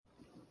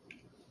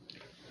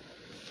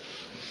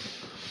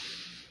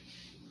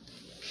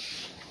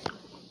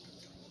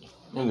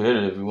You can hit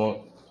it if you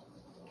want.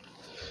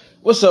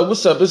 What's up?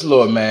 It's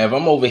Lord Mav.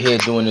 I'm over here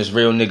doing this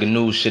real nigga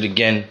news shit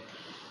again.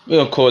 We're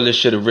gonna call this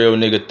shit a real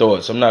nigga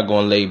thoughts. I'm not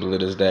gonna label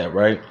it as that,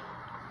 right?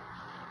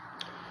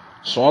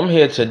 So I'm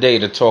here today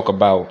to talk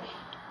about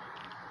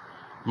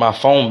my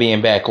phone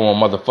being back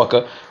on,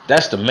 motherfucker.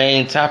 That's the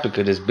main topic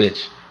of this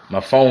bitch. My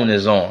phone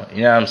is on.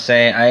 You know what I'm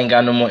saying? I ain't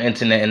got no more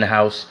internet in the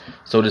house,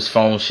 so this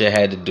phone shit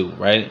had to do,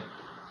 right?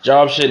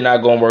 Job shit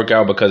not gonna work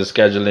out because of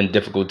scheduling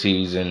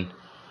difficulties and,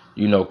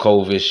 you know,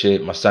 COVID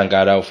shit. My son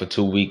got out for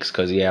 2 weeks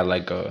because he had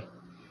like a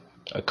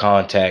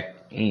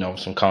contact, you know,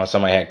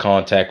 somebody had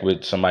contact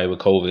with somebody with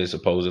COVID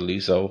supposedly.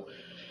 So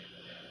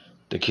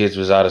the kids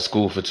was out of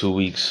school for 2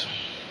 weeks,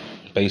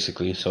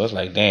 basically. So it's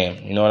like,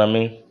 damn, you know what I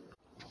mean?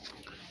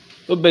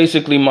 But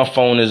basically, my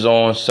phone is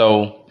on,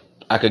 so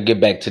I could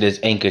get back to this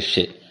Anchor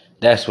shit.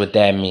 That's what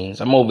that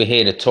means. I'm over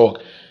here to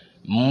talk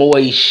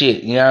moist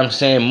shit. You know what I'm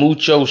saying?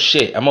 Mucho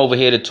shit. I'm over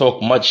here to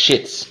talk much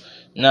shits.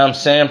 You know what I'm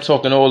saying? I'm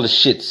talking all the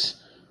shits,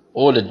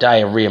 all the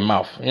diarrhea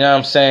mouth. You know what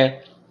I'm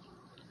saying?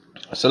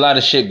 There's a lot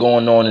of shit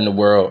going on in the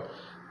world,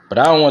 but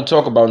I don't want to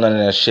talk about none of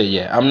that shit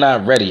yet. I'm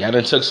not ready. I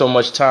done took so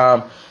much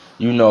time,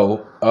 you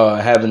know,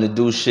 having to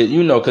do shit,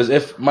 you know, because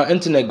if my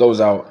internet goes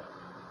out,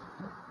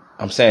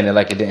 I'm saying it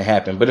like it didn't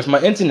happen. But if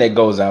my internet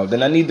goes out,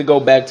 then I need to go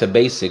back to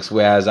basics.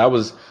 Whereas I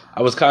was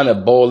kind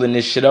of balling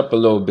this shit up a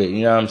little bit.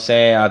 You know what I'm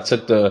saying? I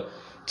took the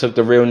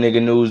real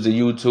nigga news to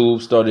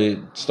YouTube,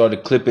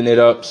 started clipping it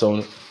up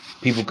so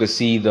people could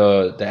see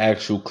the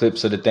actual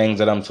clips of the things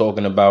that I'm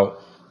talking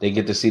about. They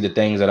get to see the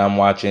things that I'm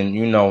watching,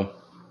 you know.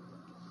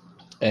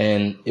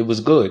 And it was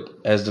good,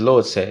 as the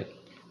Lord said.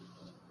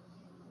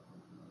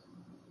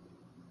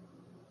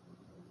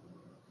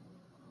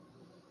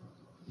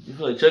 You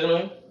feel like checking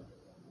on me?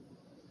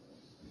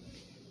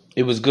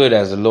 It was good,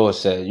 as the Lord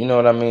said. You know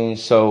what I mean?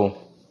 So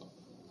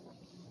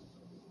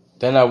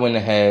then I went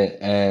ahead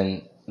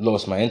and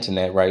lost my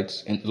internet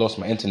rights and lost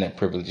my internet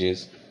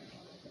privileges.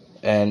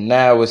 And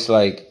now it's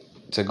like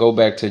to go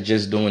back to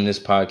just doing this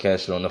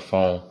podcast on the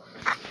phone.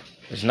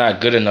 It's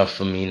not good enough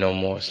for me no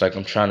more. It's like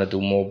I'm trying to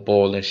do more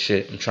ball and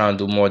shit. I'm trying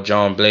to do more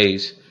John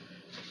Blaze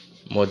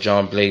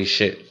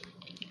shit.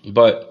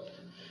 But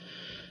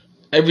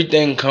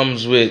everything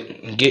comes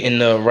with getting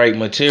the right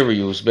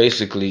materials,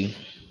 basically,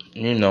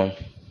 you know.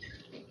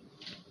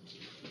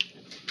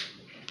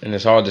 And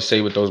it's hard to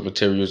say what those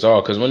materials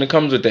are, because when it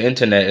comes with the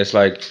internet, it's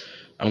like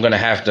I'm gonna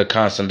have to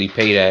constantly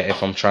pay that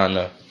if I'm trying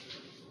to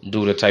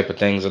do the type of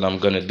things that I'm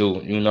gonna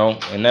do, you know.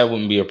 And that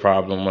wouldn't be a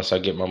problem once I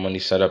get my money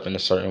set up in a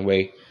certain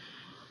way.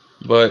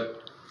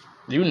 But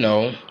you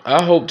know,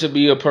 I hope to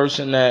be a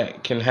person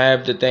that can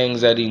have the things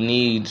that he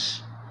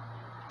needs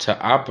to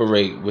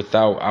operate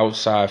without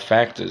outside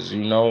factors,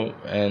 you know.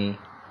 And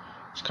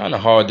it's kind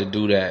of hard to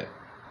do that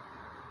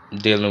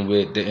dealing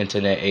with the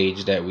internet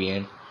age that we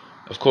in.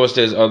 Of course,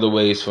 there's other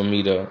ways for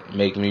me to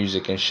make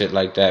music and shit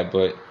like that,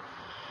 but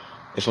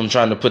if I'm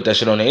trying to put that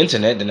shit on the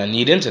internet, then I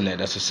need internet.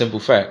 That's a simple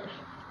fact.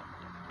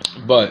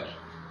 But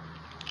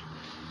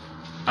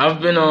I've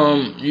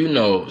been you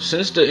know,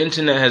 since the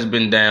internet has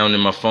been down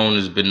and my phone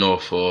has been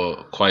off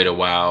for quite a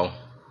while,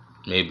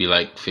 maybe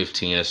like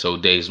 15 or so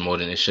days more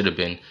than it should have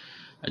been,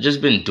 I've just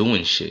been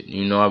doing shit.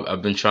 You know,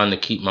 I've been trying to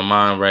keep my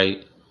mind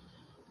right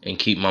and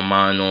keep my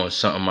mind on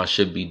something I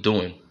should be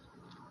doing.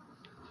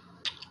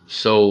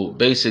 So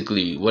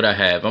basically, what I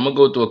have, I'm gonna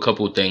go through a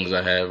couple things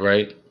I have,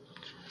 right?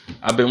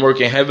 I've been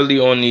working heavily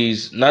on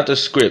these, not the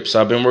scripts.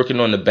 I've been working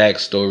on the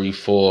backstory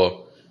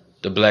for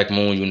the Black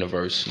Moon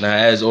universe. Now,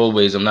 as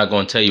always, I'm not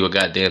gonna tell you a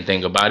goddamn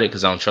thing about it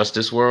because I don't trust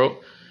this world.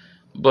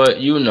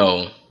 But you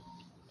know,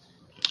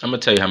 I'm gonna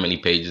tell you how many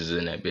pages is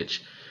in that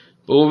bitch.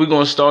 But what we're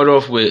gonna start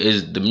off with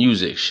is the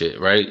music shit,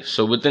 right?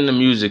 So within the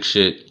music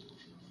shit,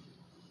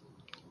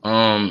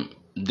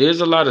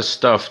 there's a lot of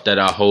stuff that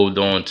I hold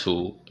on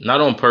to, not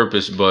on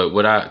purpose, but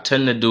what I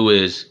tend to do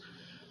is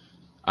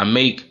I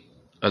make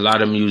a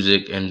lot of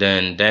music, and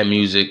then that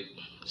music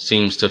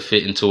seems to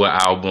fit into an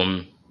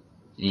album,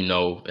 you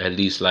know, at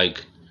least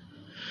like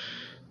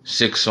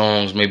 6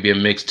 songs, maybe a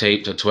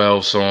mixtape to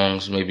 12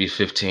 songs, maybe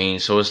 15.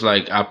 So it's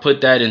like I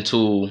put that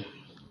into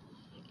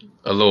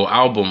a little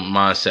album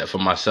mindset for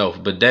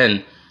myself, but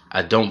then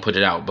I don't put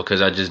it out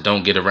because I just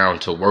don't get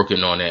around to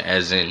working on it,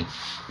 as in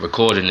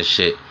recording the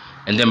shit.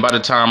 And then by the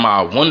time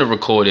I want to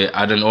record it,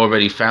 I done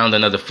already found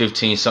another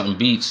 15 something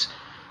beats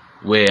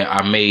where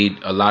I made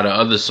a lot of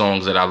other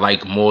songs that I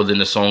like more than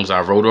the songs I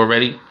wrote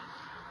already.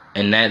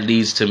 And that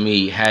leads to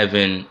me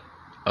having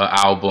an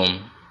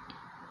album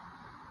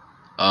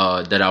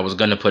that I was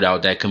going to put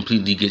out that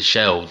completely gets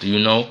shelved, you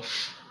know?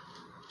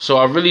 So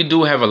I really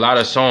do have a lot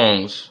of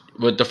songs.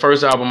 With the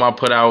first album I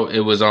put out,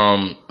 it was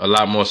a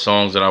lot more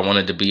songs that I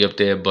wanted to be up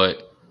there,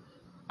 but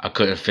I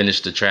couldn't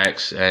finish the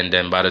tracks. And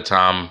then by the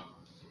time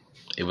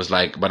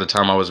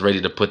I was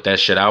ready to put that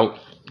shit out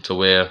to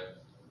where,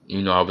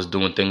 you know, I was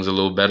doing things a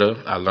little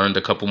better, I learned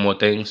a couple more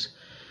things.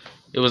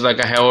 It was like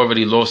I had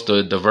already lost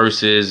the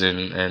verses,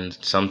 and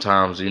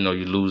sometimes, you know,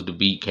 you lose the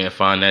beat, can't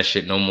find that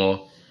shit no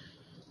more.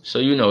 So,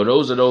 you know,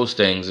 those are those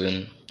things.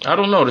 And I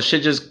don't know. The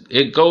shit just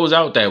it goes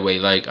out that way.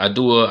 Like I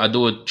do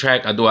a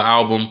track, I do an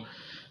album,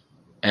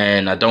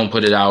 and I don't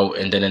put it out,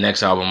 and then the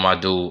next album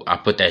I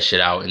put that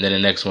shit out, and then the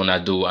next one I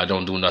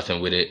don't do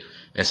nothing with it.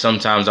 And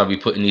sometimes I'll be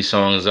putting these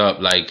songs up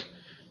like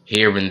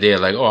here and there,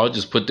 like, oh, I'll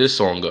just put this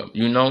song up,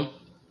 you know?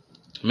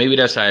 Maybe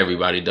that's how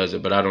everybody does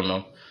it, but I don't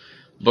know.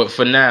 But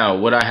for now,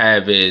 what I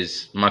have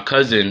is my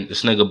cousin,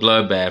 this nigga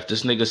Bloodbath.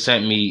 This nigga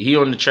sent me, he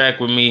on the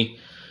track with me,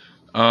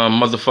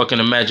 motherfucking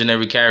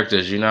Imaginary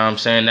Characters, you know what I'm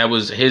saying? That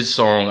was his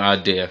song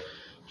idea.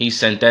 He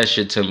sent that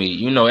shit to me.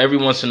 You know, every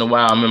once in a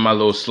while I'm in my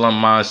little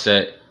slum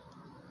mindset,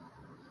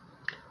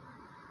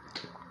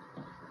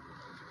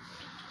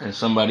 and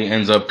somebody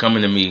ends up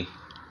coming to me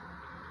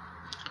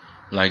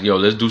like, yo,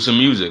 let's do some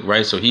music,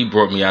 right? So he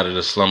brought me out of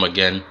the slum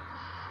again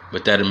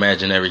with that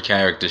Imaginary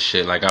Character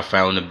shit. Like, I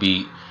found the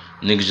beat,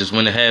 niggas just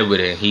went ahead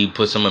with it, and he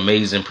put some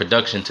amazing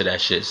production to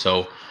that shit.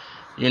 So,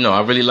 you know,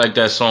 I really like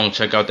that song.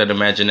 Check out that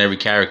Imaginary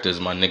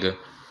Characters, my nigga.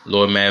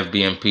 Lord Mav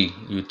BMP,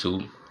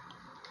 YouTube.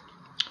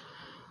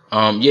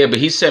 Yeah, but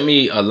he sent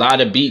me a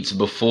lot of beats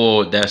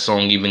before that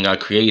song even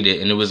got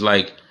created, and it was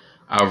like,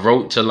 I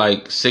wrote to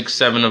like 6,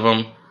 7 of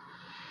them.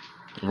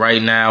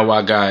 Right now,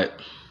 I got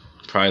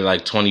probably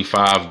like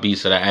 25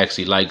 beats that I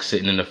actually like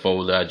sitting in the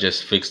folder. I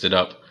just fixed it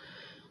up.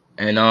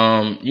 And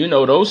you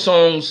know, those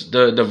songs,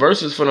 the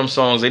verses for them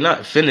songs, they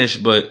not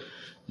finished, but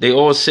they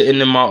all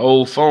sitting in my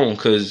old phone,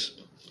 cause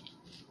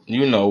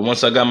you know,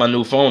 once I got my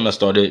new phone, I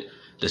started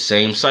the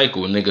same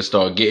cycle. Niggas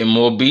started getting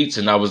more beats,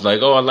 and I was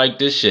like, oh, I like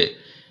this shit.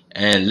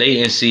 And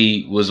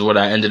Latency was what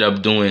I ended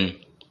up doing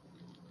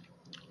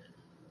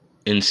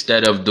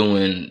instead of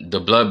doing the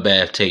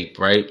Bloodbath tape,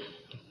 right?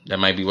 That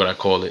might be what I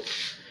call it.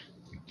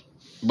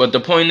 But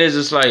the point is,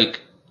 it's like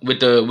with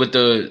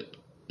the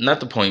not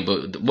the point,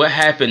 but what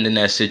happened in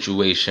that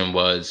situation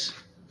was,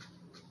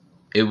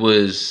 it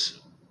was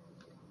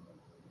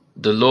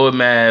the Lord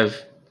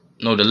Mav,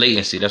 no, the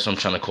Latency. That's what I'm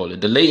trying to call it.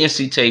 The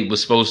Latency tape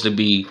was supposed to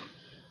be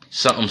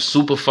something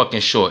super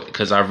fucking short,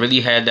 because I really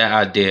had that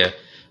idea.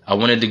 I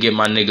wanted to get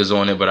my niggas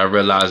on it, but I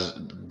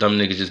realized them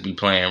niggas just be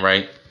playing,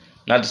 right?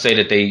 Not to say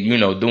that they, you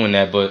know, doing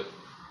that, but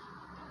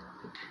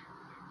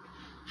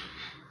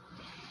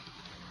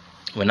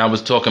when I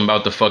was talking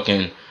about the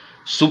fucking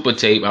super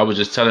tape, I was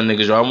just telling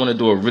niggas, yo, I want to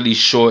do a really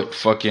short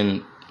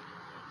fucking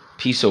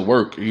piece of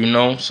work, you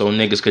know, so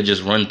niggas could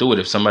just run through it.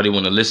 If somebody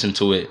want to listen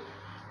to it,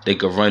 they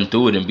could run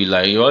through it and be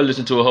like, yo, I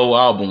listened to a whole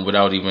album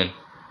without even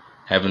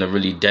having to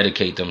really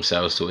dedicate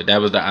themselves to it.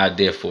 That was the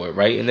idea for it,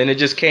 right? And then it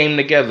just came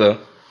together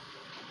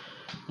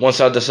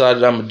once I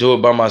decided I'm gonna do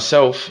it by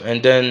myself.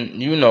 And then,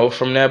 you know,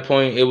 from that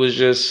point, it was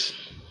just,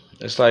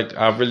 it's like,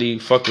 I really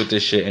fuck with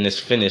this shit and it's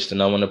finished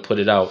and I want to put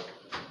it out,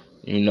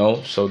 you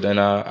know. So then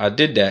I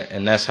did that,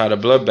 and that's how the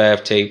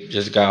Bloodbath tape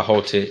just got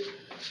halted.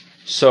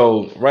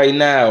 So right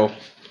now,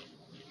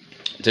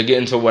 to get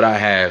into what I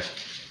have,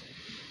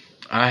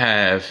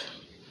 I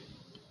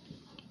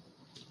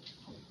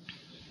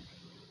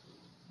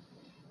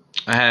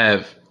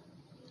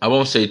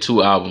won't say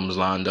 2 albums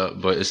lined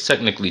up, but it's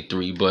technically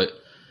 3. But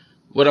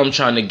what I'm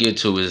trying to get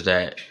to is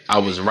that I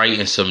was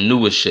writing some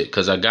newer shit,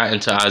 because I got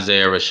into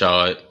Isaiah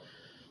Rashad,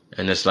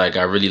 and it's like,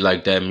 I really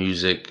like that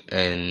music,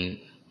 and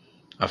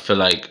I feel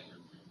like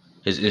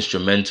his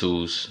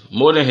instrumentals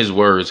more than his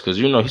words, because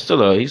you know he's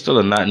still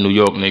a not New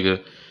York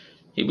nigga.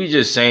 He be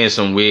just saying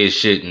some weird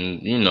shit,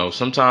 and you know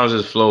sometimes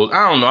his flows,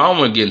 I don't know, I don't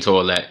want to get into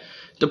all that.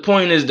 The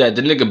point is that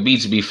the nigga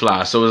beats be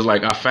fly, so it's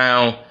like I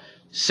found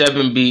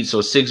 7 beats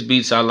or 6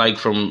 beats I like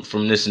from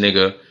this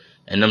nigga,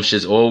 and them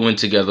shits all went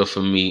together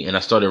for me, and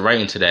I started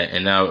writing to that,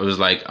 and now it was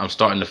like I'm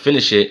starting to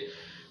finish it,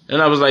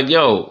 and I was like,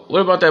 yo,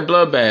 what about that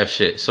Bloodbath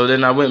shit? So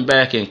then I went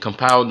back and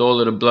compiled all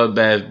of the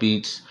Bloodbath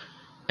beats,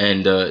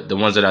 and the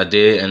ones that I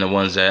did and the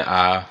ones that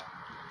I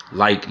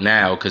like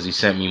now, because he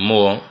sent me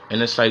more,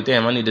 and it's like,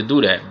 damn, I need to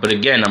do that. But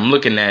again, I'm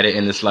looking at it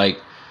and it's like,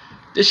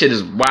 this shit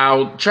is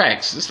wild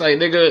tracks. It's like,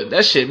 nigga,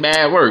 that shit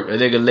bad work. A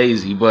nigga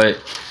lazy,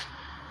 but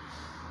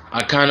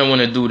I kind of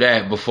want to do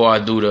that before I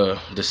do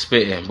the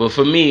spitting. But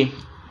for me,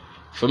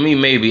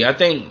 maybe I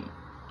think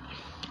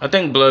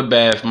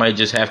Bloodbath might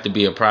just have to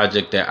be a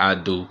project that I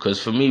do, because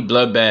for me,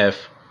 Bloodbath,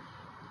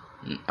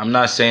 I'm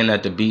not saying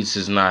that the beats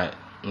is not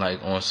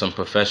like on some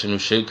professional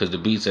shit, because the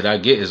beats that I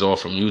get is all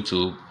from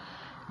YouTube.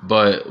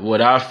 But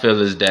what I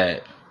feel is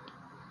that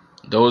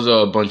those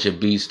are a bunch of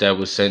beats that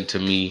was sent to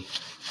me,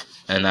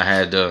 and I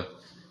had to,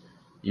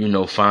 you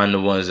know, find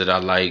the ones that I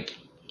like.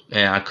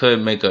 And I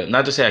could make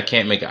not to say I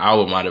can't make an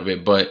album out of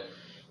it, but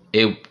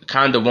it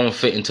kind of won't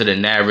fit into the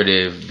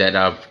narrative that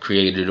I've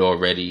created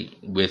already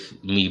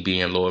with me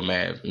being Lord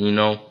Mav, you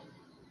know?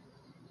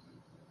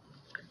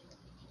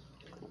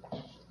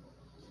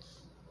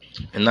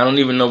 And I don't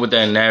even know what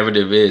that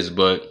narrative is,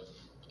 but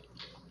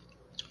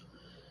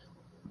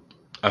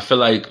I feel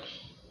like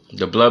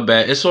the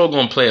Bloodbath, it's all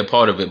going to play a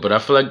part of it, but I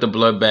feel like the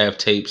Bloodbath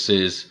tapes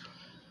is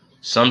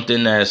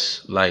something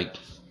that's like,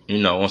 you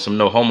know, on some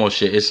no homo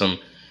shit. It's some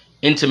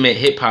intimate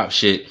hip hop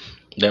shit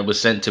that was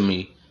sent to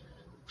me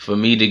for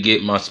me to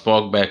get my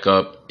spark back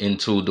up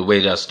into the way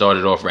that I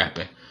started off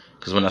rapping.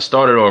 Because when I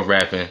started off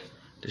rapping,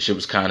 This shit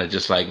was kind of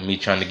just like me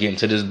trying to get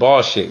into this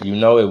ball shit, you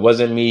know? It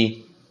wasn't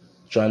me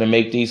trying to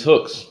make these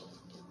hooks.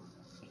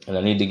 And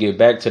I need to get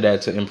back to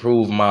that to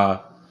improve my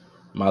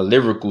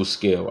lyrical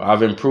skill.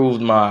 I've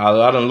improved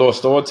I done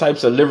lost all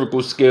types of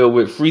lyrical skill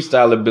with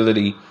freestyle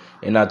ability,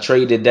 and I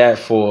traded that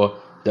for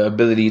the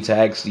ability to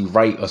actually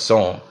write a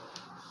song.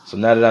 So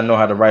now that I know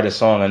how to write a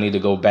song, I need to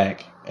go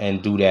back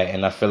and do that.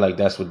 And I feel like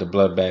that's what the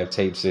Bloodbath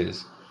Tapes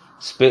is.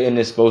 Spitting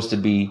is supposed to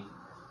be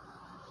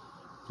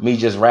me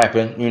just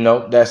rapping, you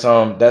know. That's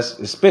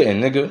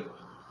spitting, nigga.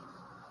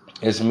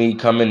 It's me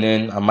coming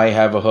in. I might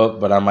have a hook,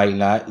 but I might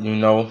not, you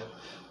know.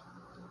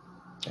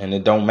 And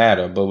it don't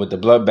matter. But with the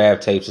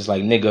Bloodbath Tapes, it's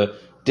like, nigga,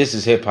 this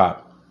is hip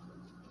hop.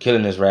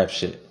 Killing this rap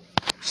shit.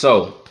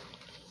 So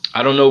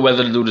I don't know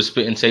whether to do the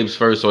Spitting Tapes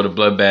first or the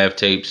Bloodbath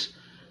Tapes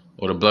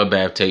or the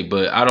Bloodbath Tape,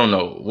 but I don't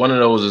know. One of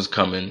those is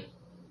coming.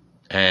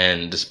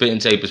 And the Spitting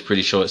Tape is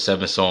pretty short,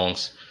 7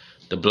 songs.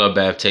 The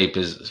Bloodbath Tape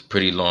is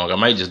pretty long. I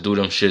might just do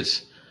them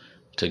shits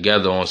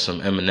together on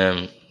some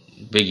Eminem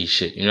Biggie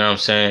shit. You know what I'm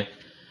saying?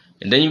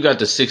 And then you got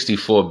the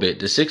 64-bit.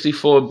 The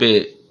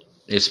 64-bit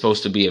is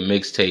supposed to be a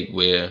mixtape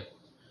where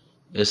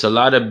it's a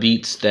lot of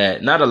beats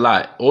that... Not a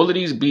lot. All of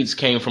these beats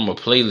came from a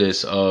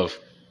playlist of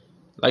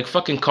like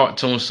fucking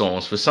cartoon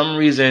songs. For some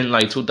reason,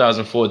 like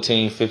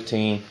 2014,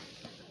 15,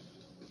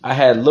 I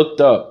had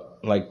looked up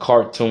like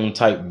cartoon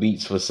type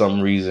beats for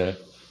some reason.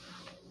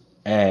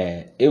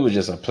 And it was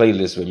just a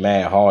playlist with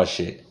mad hard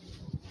shit.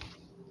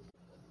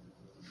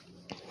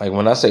 Like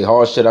when I say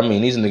hard shit, I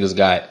mean these niggas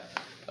got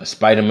a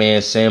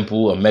Spider-Man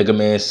sample, a Mega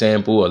Man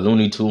sample, a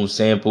Looney Tunes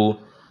sample,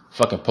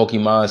 fucking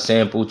Pokemon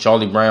sample,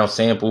 Charlie Brown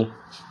sample.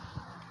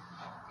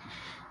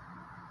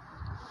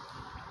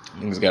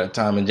 Niggas got a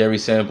Tom and Jerry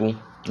sample.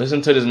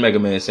 Listen to this Mega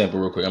Man sample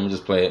real quick. I'm gonna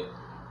just play it.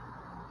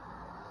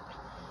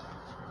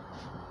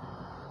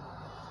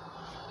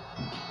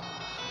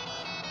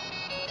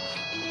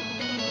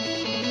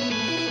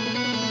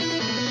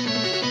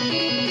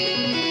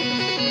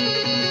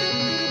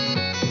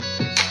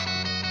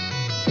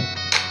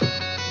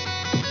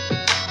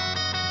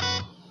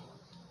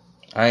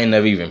 I ain't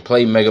never even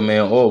played Mega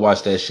Man or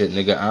watched that shit,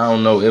 nigga. I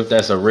don't know if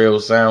that's a real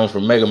sound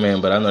from Mega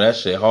Man, but I know that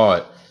shit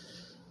hard.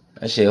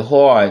 That shit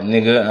hard,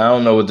 nigga. I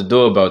don't know what to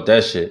do about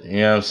that shit.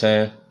 You know what I'm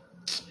saying?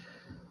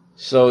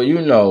 So,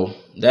 you know,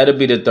 that'll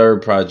be the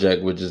third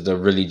project, which is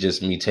really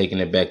just me taking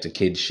it back to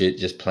kid shit,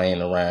 just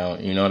playing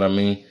around. You know what I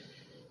mean?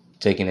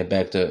 Taking it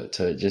back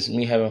to just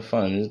me having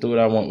fun. Just do what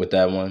I want with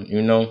that one,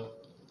 you know?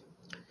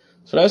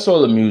 So that's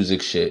all the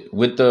music shit.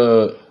 With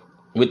the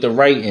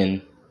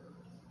writing,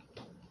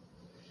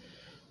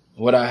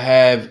 what I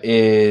have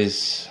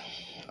is,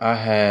 I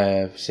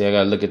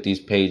gotta look at these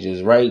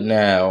pages. Right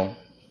now,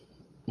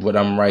 what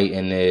I'm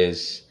writing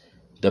is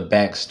the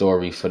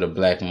backstory for the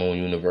Black Moon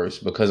universe.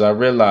 Because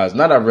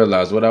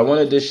what I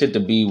wanted this shit to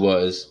be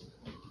was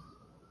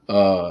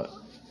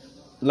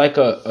like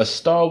a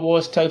Star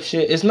Wars type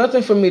shit. It's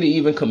nothing for me to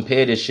even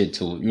compare this shit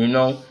to, you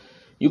know?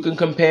 You can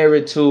compare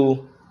it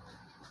to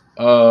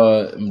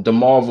the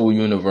Marvel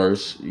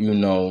universe, you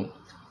know,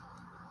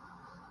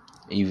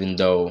 even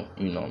though,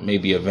 you know,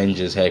 maybe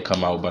Avengers had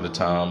come out by the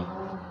time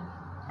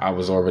I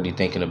was already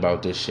thinking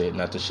about this shit.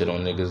 Not to shit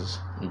on niggas,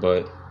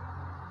 but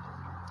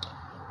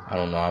I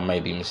don't know, I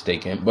might be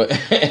mistaken. But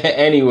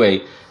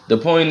anyway, the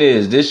point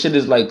is, this shit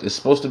is like, it's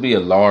supposed to be a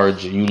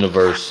large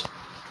universe,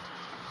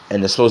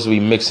 and it's supposed to be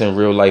mixing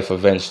real life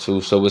events too.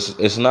 So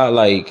it's not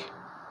like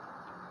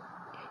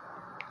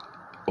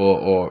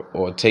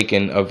or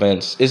taking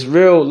events. It's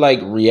real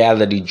like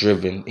reality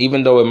driven,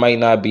 even though it might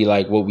not be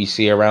like what we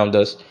see around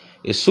us.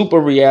 It's super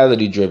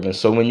reality driven.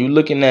 So when you're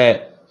looking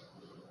at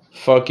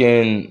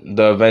fucking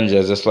the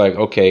Avengers, it's like,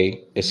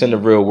 okay, it's in the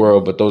real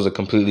world, but those are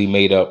completely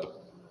made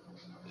up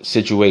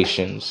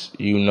situations,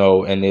 you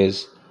know, and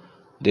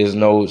there's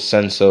no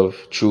sense of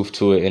truth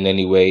to it in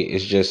any way.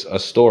 It's just a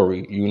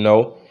story, you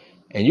know,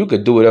 and you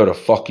could do whatever the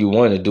fuck you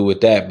want to do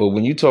with that. But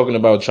when you're talking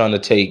about trying to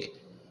take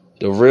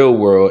the real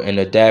world and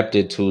adapt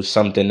it to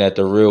something that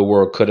the real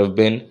world could have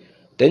been,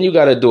 then you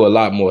got to do a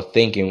lot more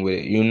thinking with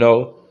it, you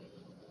know.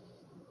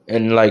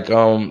 And like,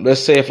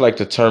 let's say if like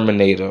the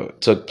Terminator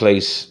took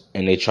place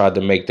and they tried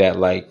to make that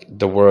like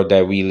the world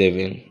that we live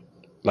in,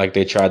 like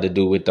they tried to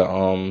do with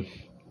the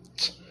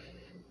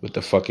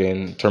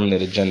fucking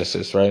Terminator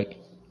Genesis, right?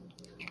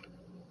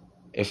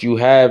 If you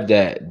have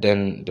that,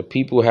 then the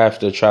people have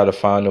to try to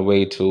find a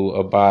way to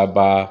abide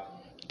by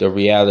the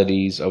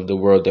realities of the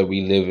world that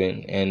we live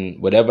in.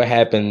 And whatever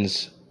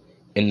happens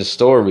in the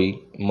story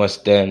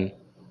must then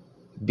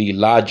be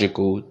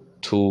logical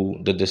to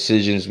the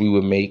decisions we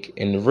would make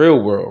in the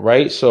real world,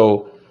 right?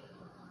 So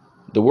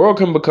the world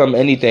can become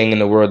anything in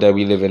the world that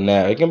we live in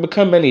now. It can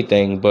become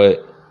anything,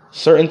 but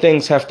certain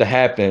things have to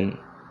happen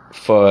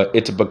for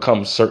it to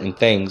become certain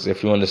things,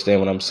 if you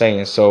understand what I'm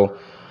saying. So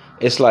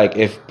it's like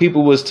if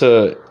people was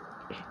to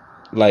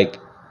like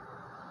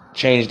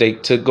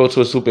to go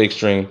to a super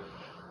extreme,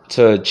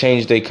 to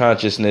change their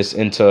consciousness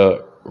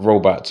into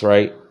robots,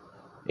 right?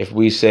 If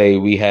we say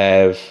we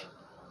have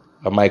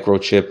a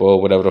microchip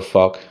or whatever the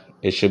fuck,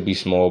 it should be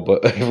small,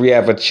 but if we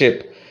have a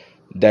chip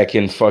that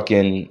can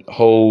fucking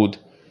hold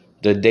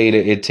the data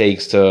it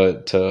takes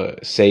to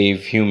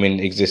save human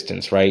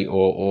existence, right?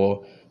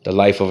 Or the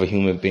life of a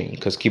human being.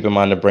 Because keep in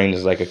mind, the brain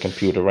is like a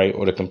computer, right?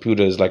 Or the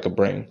computer is like a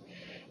brain.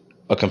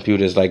 A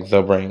computer is like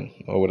the brain,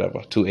 or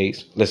whatever. 2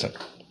 A's. Listen,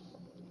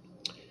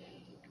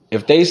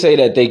 if they say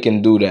that they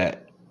can do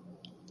that,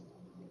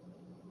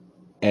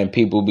 and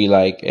people be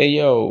like, hey,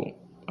 yo,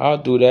 I'll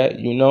do that,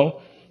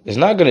 it's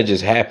not going to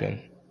just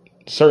happen.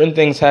 Certain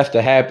things have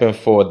to happen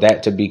for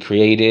that to be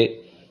created.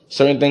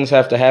 Certain things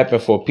have to happen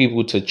for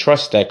people to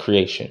trust that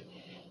creation,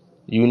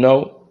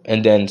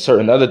 and then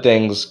certain other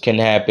things can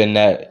happen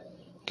that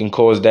can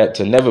cause that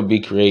to never be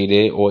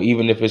created, or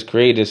even if it's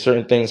created,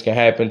 certain things can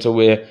happen to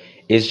where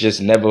it's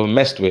just never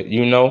messed with,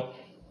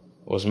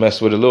 or it's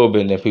messed with a little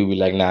bit, and then people be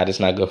like, nah, that's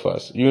not good for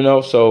us,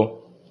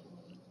 so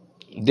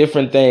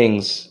different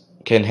things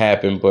can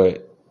happen.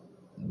 But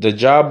the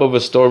job of a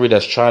story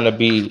that's trying to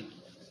be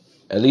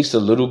at least a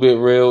little bit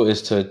real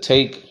is to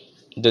take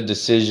the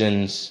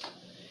decisions.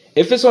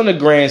 If it's on a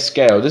grand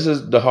scale, this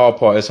is the hard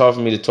part. It's hard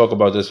for me to talk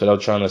about this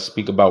without trying to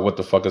speak about what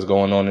the fuck is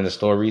going on in the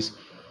stories.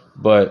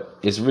 But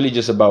it's really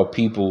just about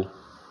people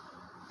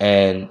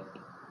and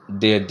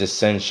their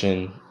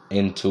dissension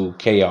into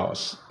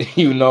chaos,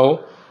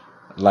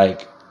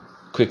 like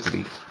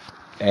quickly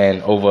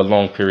and over a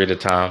long period of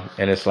time.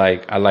 And it's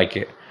like, I like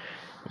it.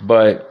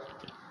 But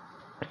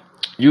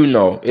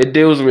it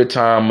deals with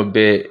time a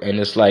bit, and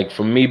it's like,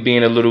 for me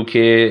being a little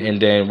kid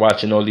and then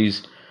watching all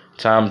these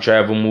time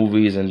travel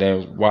movies and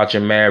then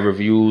watching mad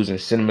reviews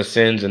and Cinema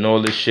Sins and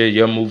all this shit,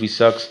 your movie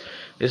sucks.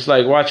 It's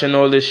like watching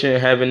all this shit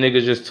and having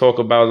niggas just talk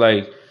about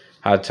like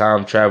how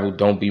time travel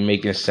don't be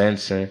making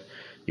sense, and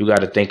you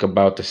got to think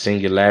about the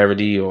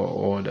singularity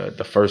or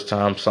the first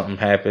time something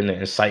happened, the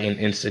inciting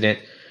incident.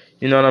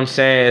 You know what I'm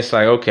saying? It's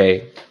like,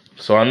 okay,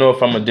 so I know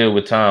if I'm gonna deal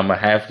with time, I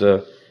have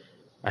to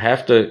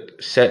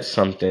set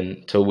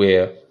something to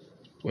where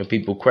when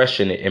people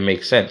question it, it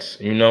makes sense,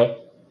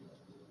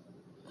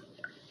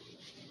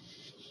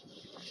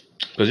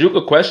 Because you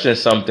could question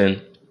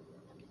something,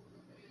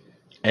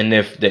 and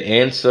if the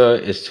answer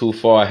is too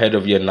far ahead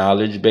of your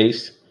knowledge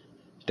base,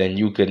 then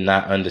you could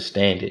not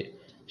understand it.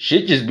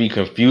 Shit just be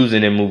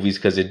confusing in movies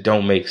because it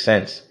don't make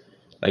sense.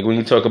 Like when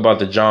you talk about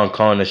the John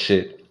Connor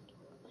shit,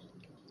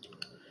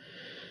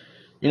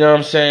 you know what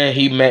I'm saying?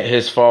 He met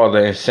his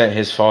father and sent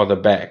his father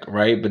back,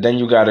 right? But then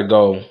you gotta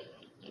go,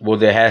 well,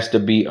 there has to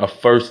be a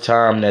first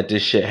time that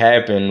this shit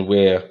happened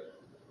where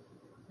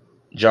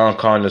John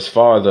Connor's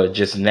father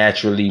just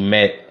naturally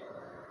met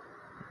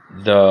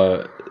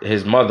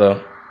his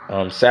mother,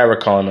 Sarah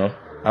Connor.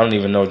 I don't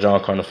even know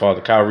John Connor's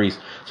father, Kyle Reese.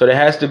 So there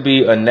has to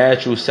be a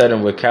natural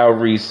setting where Kyle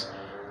Reese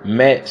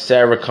met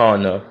Sarah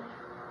Connor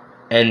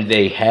and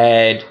they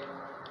had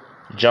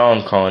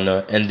John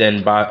Connor, and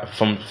then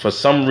for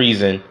some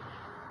reason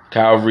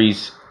Kyle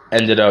Reese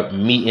ended up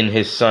meeting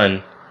his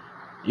son.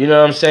 You know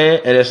what I'm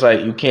saying? And it's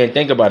like, you can't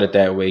think about it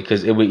that way,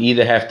 because it would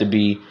either have to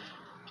be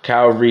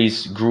Kyle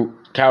Reese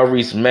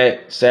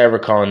met Sarah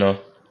Connor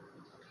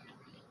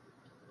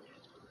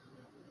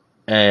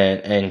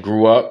and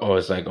grew up, or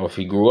it's like, if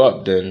he grew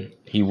up, then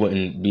he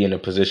wouldn't be in a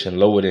position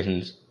lower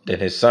than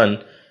his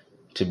son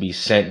to be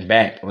sent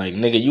back. Like,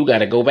 nigga, you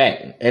gotta go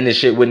back, and this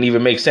shit wouldn't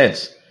even make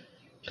sense,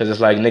 because it's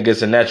like, nigga,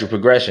 it's a natural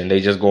progression. They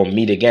just gonna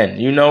meet again,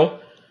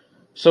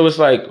 So it's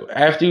like,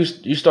 after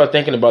you start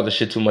thinking about the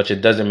shit too much,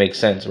 it doesn't make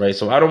sense, right?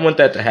 So I don't want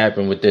that to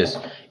happen with this,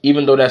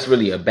 even though that's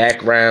really a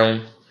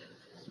background.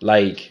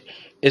 Like,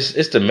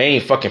 it's the main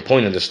fucking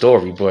point of the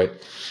story,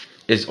 but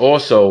it's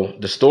also,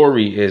 the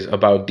story is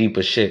about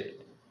deeper shit.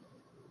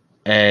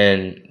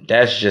 And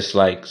that's just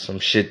like some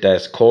shit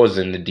that's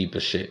causing the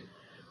deeper shit.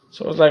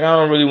 So it's like, I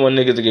don't really want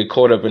niggas to get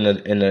caught up in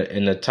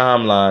the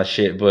timeline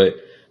shit, but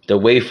the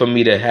way for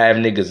me to have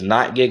niggas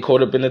not get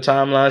caught up in the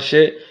timeline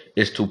shit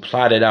is to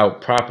plot it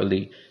out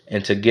properly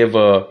and to give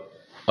a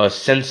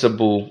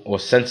sensible,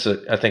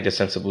 I think it's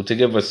sensible, to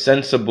give a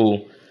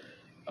sensible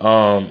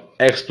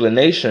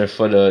explanation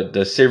for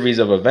the series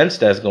of events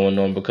that's going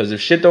on. Because if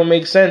shit don't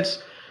make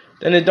sense,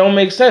 then it don't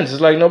make sense.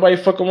 It's like, nobody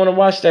fucking want to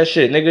watch that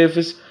shit, nigga. If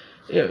it's,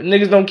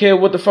 niggas don't care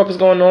what the fuck is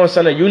going on,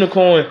 son. A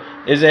unicorn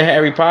is in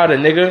Harry Potter,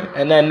 nigga.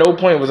 And at no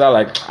point was I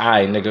like,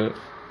 alright, nigga,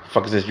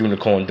 fuck is this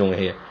unicorn doing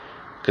here?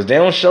 Because they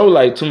don't show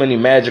like too many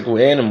magical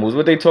animals.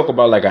 What they talk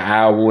about, like an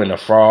owl and a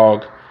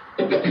frog.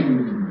 They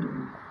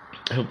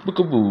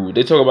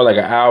talk about like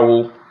an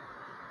owl,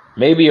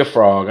 maybe a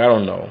frog. I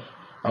don't know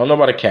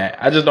about a cat.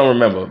 I just don't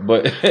remember.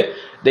 But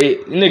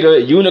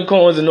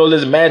unicorns and all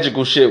this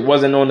magical shit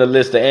wasn't on the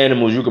list of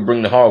animals you could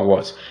bring to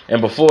Hogwarts.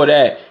 And before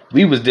that,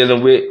 we was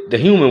dealing with the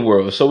human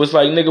world. So it's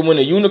like, nigga, when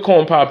a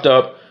unicorn popped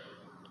up,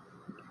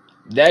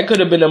 that could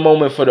have been a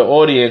moment for the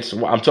audience.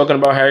 I'm talking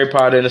about Harry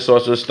Potter and the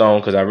Sorcerer's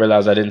Stone, because I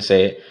realized I didn't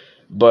say it.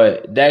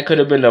 But that could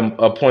have been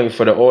a point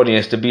for the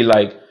audience to be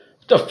like,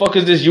 what the fuck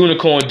is this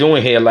unicorn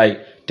doing here? Like,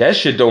 that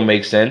shit don't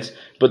make sense.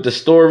 But the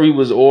story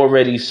was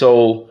already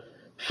so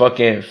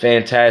fucking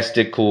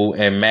fantastical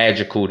and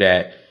magical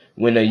that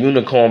when a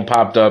unicorn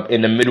popped up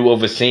in the middle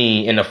of a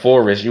scene in the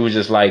forest, you was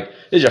just like,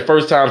 this is your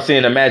first time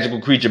seeing a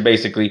magical creature,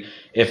 basically.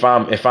 if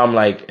I'm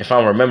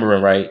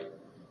remembering right,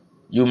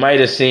 you might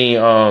have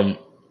seen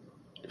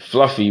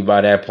Fluffy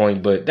by that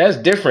point, but that's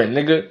different,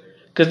 nigga.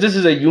 Cause this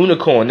is a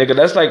unicorn, nigga.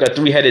 That's like a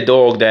three-headed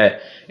dog that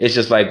it's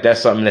just like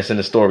that's something that's in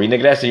the story.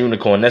 Nigga, that's a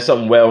unicorn. That's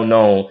something well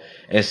known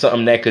and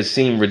something that could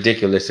seem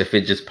ridiculous if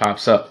it just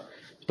pops up.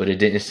 But it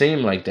didn't seem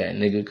like that,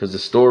 nigga, because the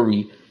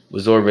story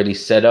was already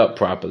set up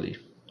properly.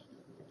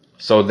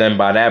 So then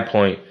by that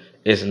point,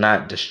 it's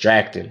not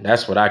distracting.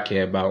 That's what I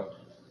care about.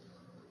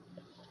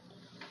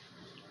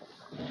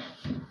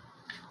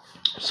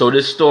 So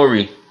this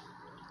story,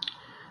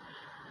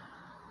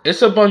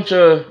 it's a bunch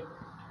of,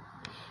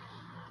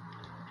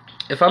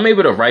 if I'm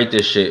able to write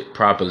this shit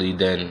properly,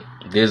 then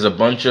there's a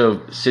bunch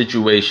of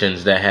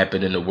situations that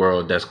happen in the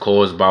world that's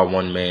caused by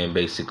one man,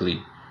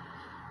 basically.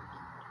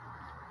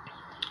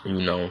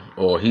 You know,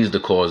 or he's the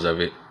cause of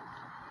it,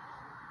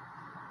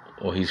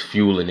 or he's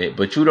fueling it.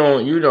 But you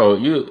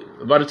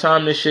by the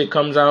time this shit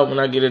comes out, when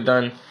I get it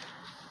done,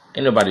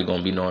 ain't nobody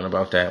gonna be knowing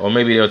about that. Or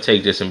maybe they'll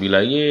take this and be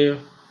like, yeah,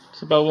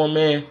 it's about one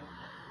man.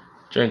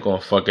 You ain't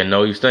gonna fucking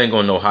know. You still ain't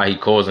gonna know how he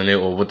causing it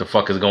or what the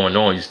fuck is going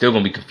on. You still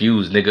gonna be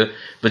confused, nigga.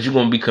 But you're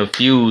gonna be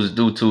confused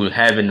due to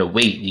having to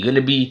wait. You're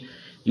gonna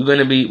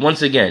be,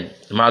 once again,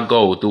 my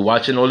goal through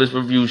watching all this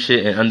review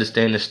shit and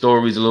understanding the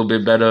stories a little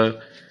bit better,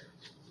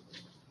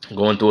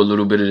 going through a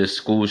little bit of this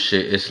school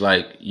shit, it's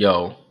like,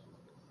 yo,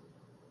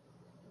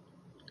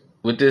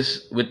 with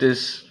this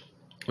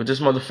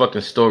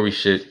motherfucking story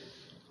shit,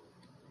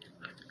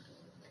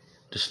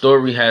 the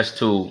story has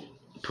to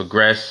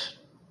progress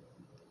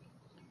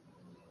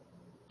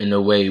in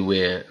a way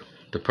where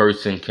the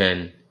person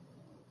can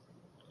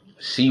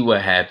see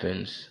what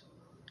happens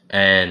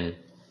and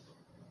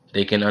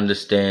they can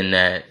understand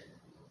that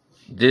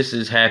this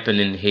is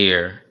happening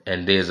here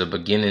and there's a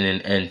beginning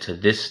and end to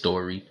this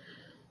story,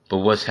 but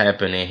what's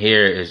happening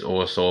here is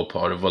also a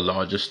part of a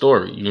larger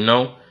story, you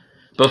know?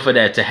 But for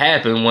that to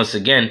happen, once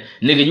again,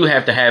 nigga, you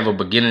have to have a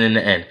beginning and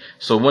an end.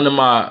 So one of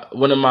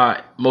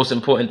my most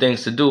important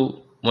things to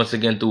do, once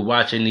again, through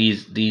watching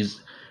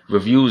these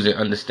reviews and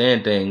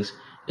understand things,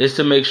 is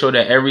to make sure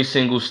that every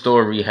single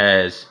story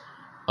has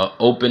an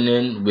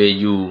opening where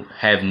you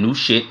have new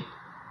shit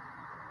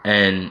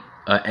and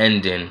an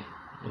ending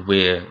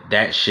where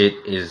that shit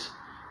is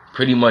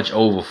pretty much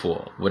over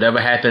for.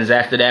 Whatever happens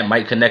after that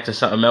might connect to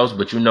something else,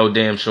 but you know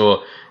damn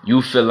sure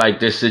you feel like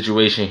this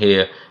situation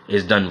here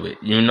is done with,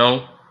 you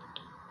know?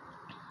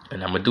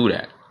 And I'm gonna do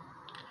that.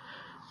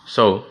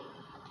 So,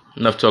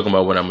 enough talking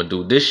about what I'm gonna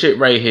do. This shit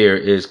right here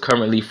is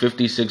currently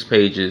 56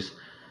 pages.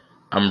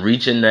 I'm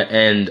reaching the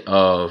end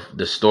of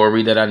the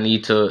story that I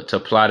need to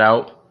plot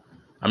out.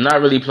 I'm not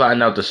really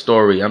plotting out the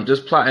story. I'm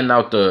just plotting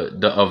out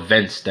the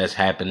events that's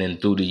happening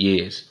through the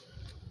years.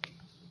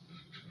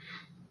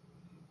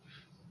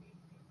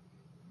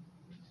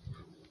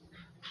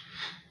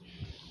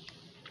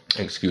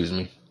 Excuse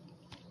me.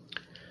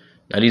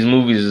 Now these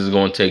movies is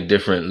going to take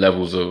different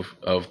levels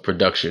of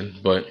production,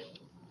 but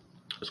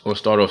it's going to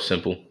start off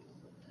simple.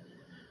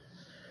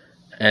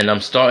 And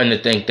I'm starting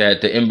to think that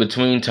the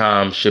in-between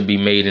time should be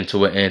made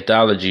into an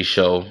anthology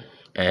show,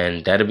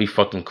 and that'd be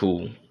fucking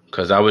cool.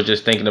 Because I was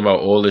just thinking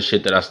about all the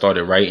shit that I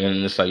started writing,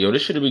 and it's like, yo,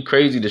 this should be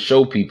crazy to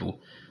show people.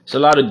 It's a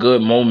lot of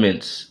good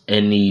moments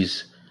in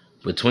these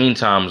between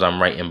times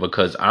I'm writing,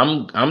 because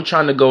I'm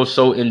trying to go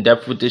so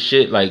in-depth with this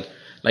shit, like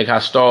how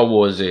Star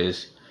Wars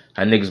is.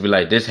 How niggas be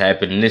like, this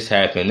happened and this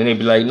happened. Then they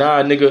be like,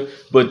 nah, nigga,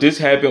 but this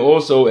happened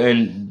also.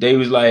 And they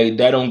was like,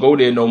 that don't go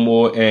there no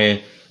more.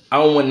 And I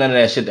don't want none of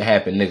that shit to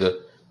happen, nigga.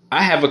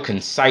 I have a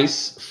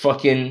concise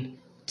fucking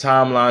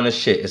timeline of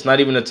shit. It's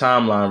not even a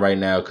timeline right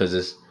now because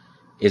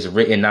it's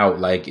written out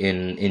like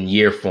in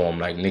year form.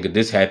 Like, nigga,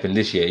 this happened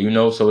this year, you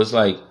know? So it's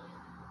like,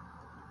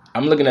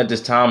 I'm looking at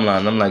this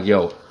timeline. I'm like,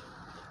 yo,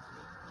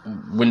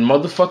 when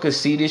motherfuckers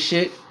see this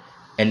shit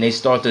and they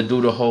start to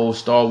do the whole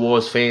Star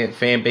Wars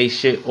fan base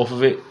shit off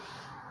of it,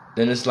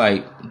 then it's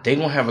like they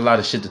gonna have a lot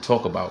of shit to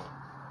talk about.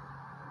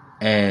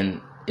 And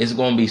it's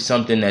gonna be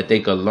something that they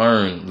could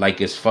learn like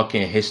it's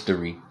fucking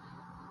history.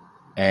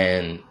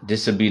 And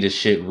this would be the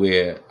shit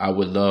where I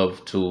would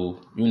love to,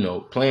 you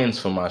know, plans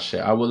for my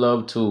shit. I would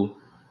love to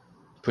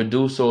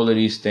produce all of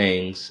these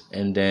things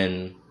and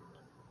then,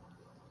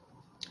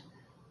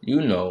 you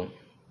know,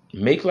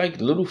 make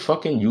like little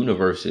fucking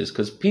universes.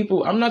 Because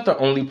people, I'm not the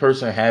only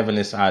person having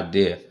this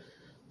idea.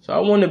 So I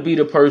want to be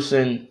the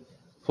person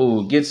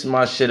who gets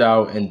my shit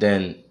out and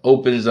then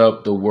opens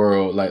up the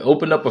world, like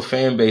open up a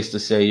fan base to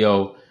say,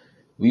 yo,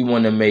 we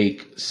want to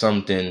make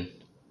something.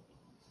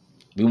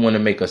 We want to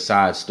make a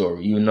side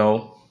story, you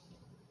know,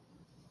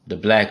 the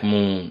black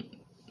moon,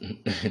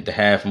 the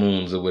half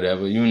moons or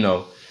whatever, you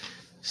know,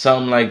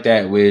 something like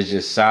that where it's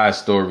just side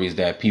stories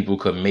that people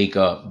could make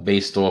up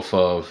based off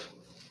of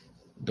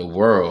the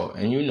world.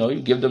 And, you know, you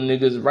give them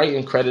niggas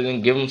writing credit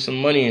and give them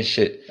some money and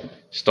shit.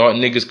 Start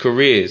niggas'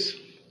 careers.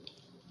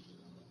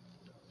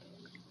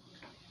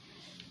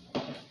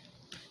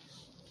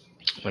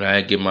 But I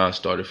had to get mine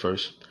started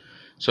first.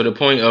 So the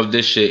point of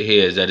this shit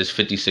here is that it's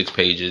 56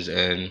 pages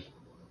and,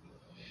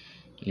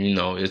 you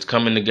know, it's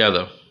coming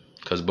together.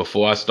 Because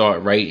before I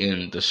start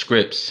writing the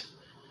scripts,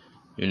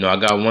 You know, I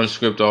got one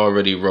script I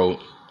already wrote.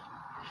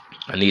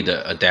 I need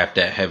to adapt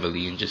that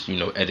heavily and just,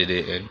 edit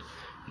it and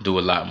do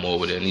a lot more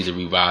with it. I need to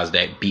revise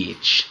that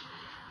bitch.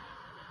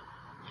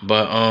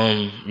 But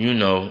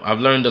I've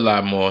learned a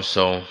lot more,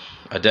 so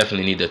I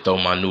definitely need to throw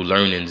my new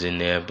learnings in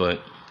there.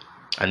 But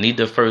I need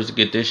to first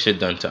get this shit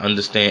done to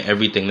understand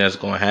everything that's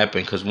gonna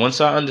happen. Cause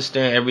once I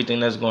understand everything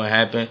that's gonna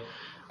happen,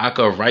 I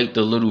could write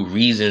the little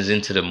reasons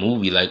into the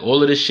movie. Like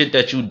all of the shit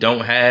that you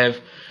don't have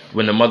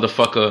when the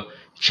motherfucker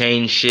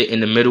change shit in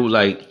the middle,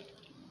 like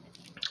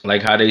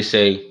how they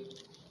say,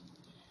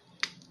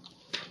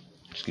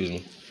 excuse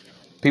me.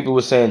 People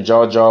were saying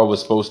Jar Jar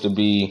was supposed to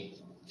be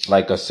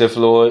like a Sith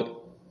Lord,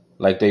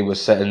 like they were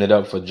setting it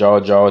up for Jar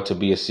Jar to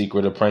be a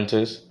secret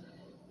apprentice.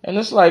 And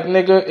it's like,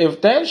 nigga,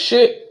 if that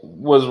shit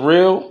was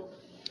real,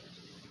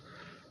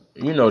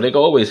 they could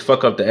always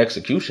fuck up the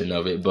execution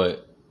of it.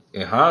 But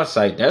in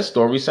hindsight, that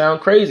story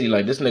sound crazy.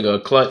 Like this nigga a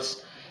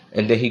klutz,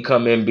 and then he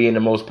come in being the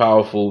most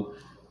powerful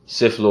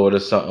Sith Lord or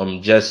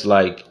something, just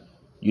like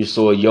you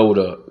saw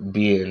Yoda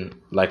being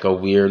like a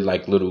weird,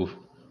 like little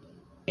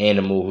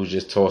animal who's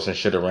just tossing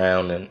shit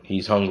around and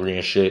he's hungry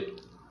and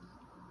shit.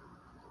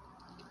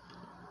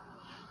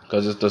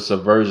 Because it's the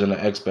subversion of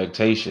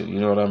expectation, you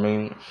know what I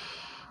mean?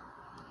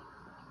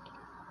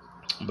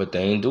 But they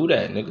ain't do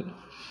that, nigga.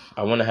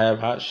 I want to have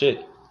hot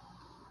shit.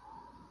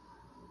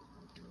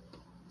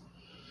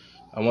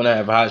 I want to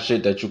have hot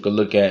shit that you could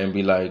look at and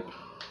be like,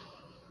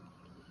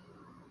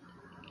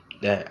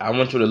 that. I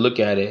want you to look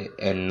at it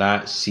and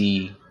not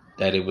see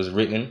that it was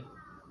written,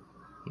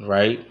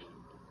 right?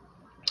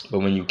 But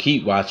when you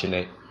keep watching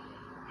it,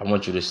 I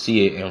want you to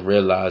see it and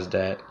realize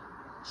that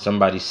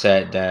somebody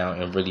sat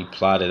down and really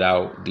plotted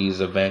out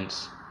these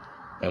events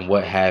and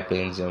what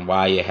happens and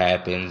why it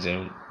happens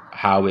and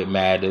how it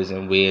matters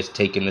and where it's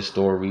taking the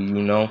story,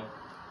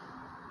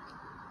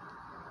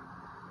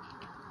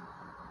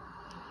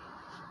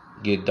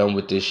 Get done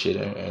with this shit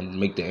and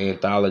make the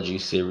anthology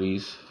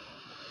series.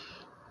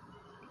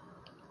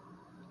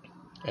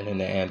 And in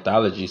the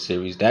anthology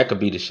series, that could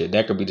be the shit.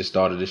 That could be the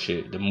start of the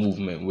shit. The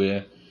movement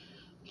where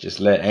just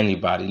let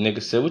anybody.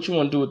 Nigga say, what you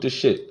want to do with this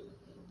shit?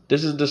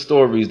 This is the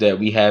stories that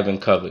we haven't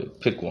covered.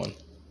 Pick one.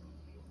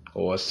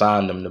 Or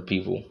assign them to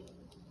people.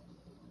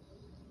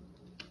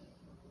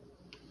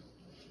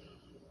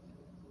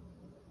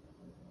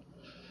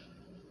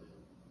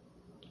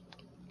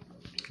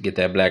 Get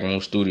that Black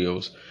Moon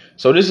Studios.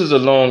 So this is a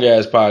long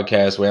ass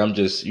podcast where I'm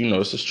just,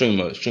 it's a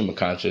streamer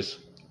conscious.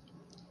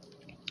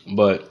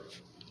 But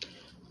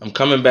I'm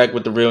coming back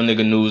with the real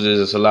nigga news.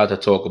 There's a lot to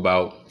talk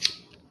about.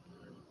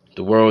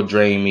 The world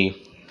drained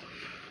me.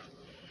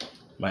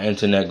 My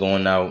internet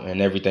going out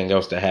and everything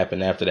else that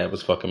happened after that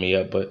was fucking me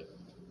up. But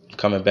I'm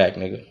coming back,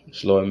 nigga.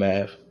 It's Lord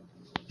Mav.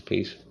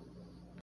 Peace.